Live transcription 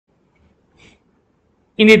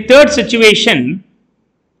In the third situation,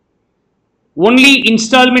 only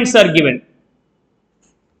installments are given.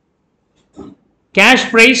 Cash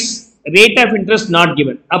price, rate of interest not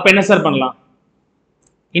given. அப்ப என்ன sir பண்ணலாம்?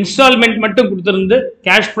 Instalment மட்டும் கொடுத்திருந்து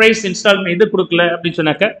cash price installment இது கொடுக்கல அப்படி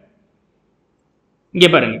சொன்னாக்க இங்க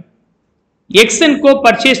பாருங்க. X and Co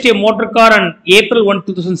purchased a motor car on April 1,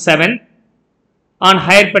 2007 on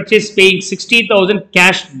hire purchase paying 60,000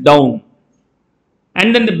 cash down. And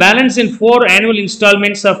then the balance in 4 annual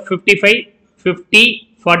installments of 55, 50,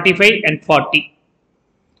 45 and 40.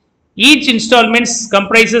 Each installments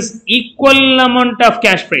comprises equal amount of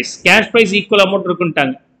cash price. Cash price equal amount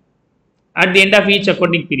இருக்குன்ட்டாங்க. At the end of each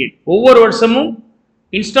accounting period. ஒவ்வொரு வருஷமும்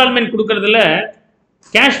installment கொடுக்கறதுல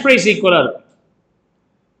cash price equal இருக்கும்.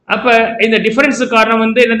 அப்ப இந்த difference காரணம்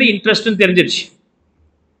வந்து என்னது இன்ட்ரெஸ்ட்னு தெரிஞ்சிருச்சு.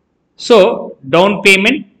 So down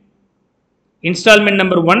payment, installment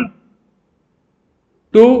number 1,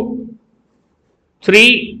 2, 3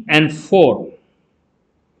 and 4.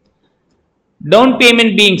 Down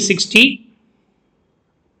payment being 60,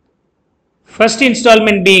 first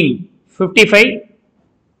installment being 55,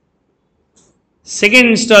 second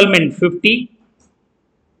installment 50,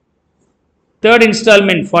 third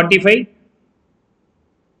installment 45,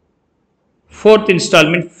 fourth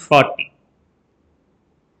installment 40.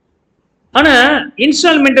 ஆனா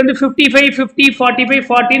இன்ஸ்டால்மெண்ட் வந்து 55, 50, 45,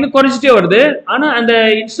 40 ன்னு குறைஞ்சிட்டே வருது. ஆனா அந்த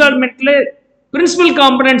இன்ஸ்டால்மெண்ட்ல பிரின்சிபல்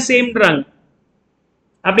காம்பனன்ட் சேம்ன்றாங்க.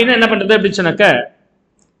 அப்படின்னா என்ன பண்றது அப்படி சொன்னாக்க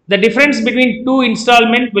the difference between two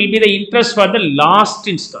installment will be the interest for the last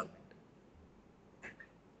installment.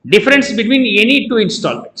 Difference between any two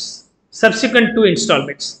installments, subsequent two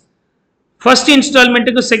installments. First installment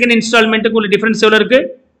க்கு second installment க்கு உள்ள difference எவ்வளவு இருக்கு?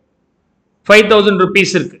 5,000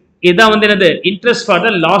 rupees இருக்கு. இதான் வந்து என்னது interest for the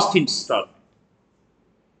last installment.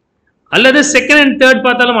 அல்லது second and third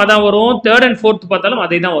பார்த்தாலும் அதான் வரும், third and fourth பார்த்தாலும்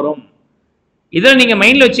அதே தான் வரும். இதில் நீங்க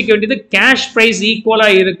மைண்ட்ல வச்சுக்க வேண்டியது கேஷ் பிரைஸ் ஈக்குவலா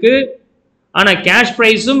இருக்கு, ஆனா கேஷ்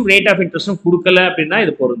பிரைஸும் ரேட் ஆஃப் இன்ட்ரெஸ்டும் கொடுக்கல அப்படின்னா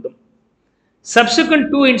இது பொருந்தும். சப்சிக்வெண்ட்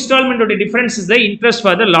டூ இன்ஸ்டால்மெண்ட் ஓட difference is the interest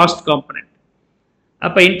for the last component.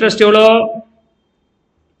 அப்ப இன்ட்ரெஸ்ட் எவ்வளோ?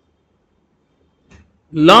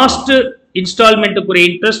 Last இன்ஸ்டால்மெண்ட்டுக்குரிய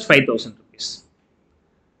interest 5,000 rupees.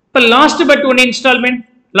 இப்போ லாஸ்ட் பட் ஒன் இன்ஸ்டால்மெண்ட்,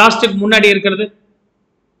 லாஸ்ட்டுக்கு முன்னாடி இருக்கிறது,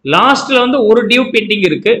 லாஸ்ட்ல வந்து ஒரு டியூ பெண்டிங்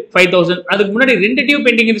இருக்கு 5,000. அதுக்கு முன்னாடி ரெண்டு டியூ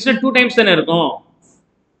பெண்டிங் இருந்துச்சுன்னா 2 times தானே இருக்கும்.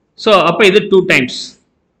 ஸோ அப்போ இது 2 times.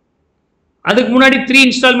 அதுக்கு முன்னாடி 3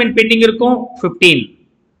 இன்ஸ்டால்மெண்ட் பெண்டிங் இருக்கும் 15,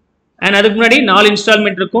 அண்ட் அதுக்கு முன்னாடி 4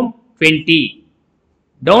 இன்ஸ்டால்மெண்ட் இருக்கும் 20.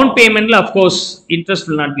 Down பேமெண்ட்ல of course interest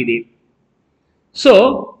will not be there. So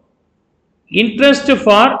interest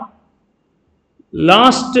for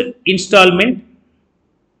last instalment,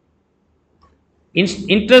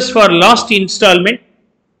 interest for last installment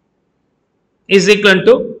is equal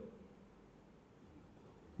to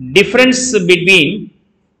difference between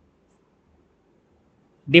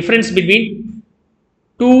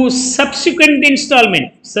two subsequent installment.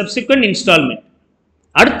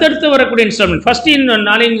 அடுத்தடுத்து வரக்கூடிய இன்ஸ்டால்மெண்ட் ஃபர்ஸ்ட்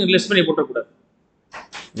நாளையும் list பண்ணி போட்டக்கூடாது.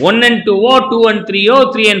 1 and 2 2 and 3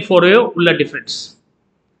 3 and 4 உள்ள difference.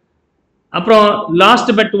 அப்புறம்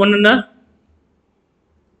last but ஒன்னுன்னா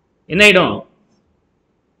என்ன ஆயிடும்?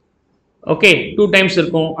 Okay 2 times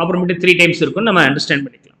இருக்கும், அப்புறமேட்டு 3 times இருக்கும், நம்ம அண்டர்ஸ்டாண்ட்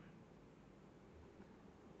பண்ணிக்கலாம்.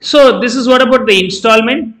 So this is what about the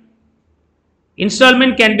installment.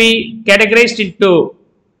 Installment can be categorized into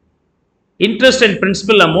interest and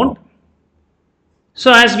principal amount. So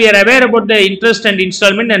as we are aware about the interest and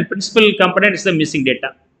installment and principal component is the missing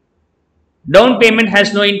data. Down payment has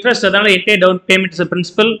no interest, அதனால entire down payment is a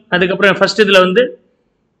principal. அதுக்கப்புறம் first இதுல வந்து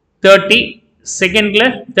 30, செகண்ட்ல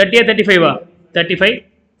 30 35 35,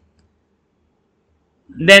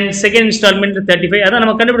 then second installment 35. அதான்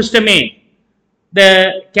நம்ம கண்டுபிடிச்சிட்டோமே. The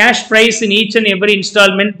cash price in each and every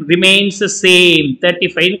installment remains the same,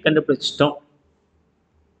 35 கண்டுபிடிச்சிட்டோம்.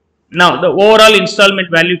 Now the overall installment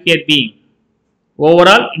value here being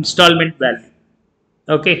overall installment value.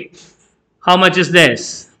 Okay, how much is this?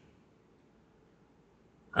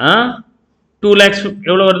 2 lakhs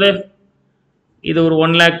எவ்வளவு வருது? இது ஒரு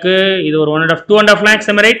 1 lakh, இது ஒரு 2.5 lakhs,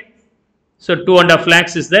 am I right? So 2.5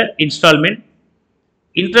 lakhs is the installment.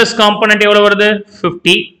 Interest component எவ்வளவு வருது?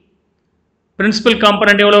 50. Principal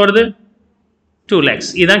component எவ்வளவு வருது? 2 lakhs.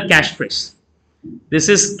 இதுதான் cash price. This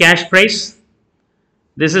is cash price.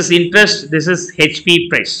 This is interest. This is HP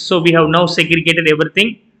price. So we have now segregated everything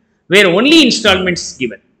where only installments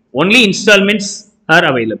given. Only installments are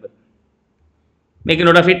available. Make a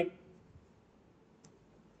note of it.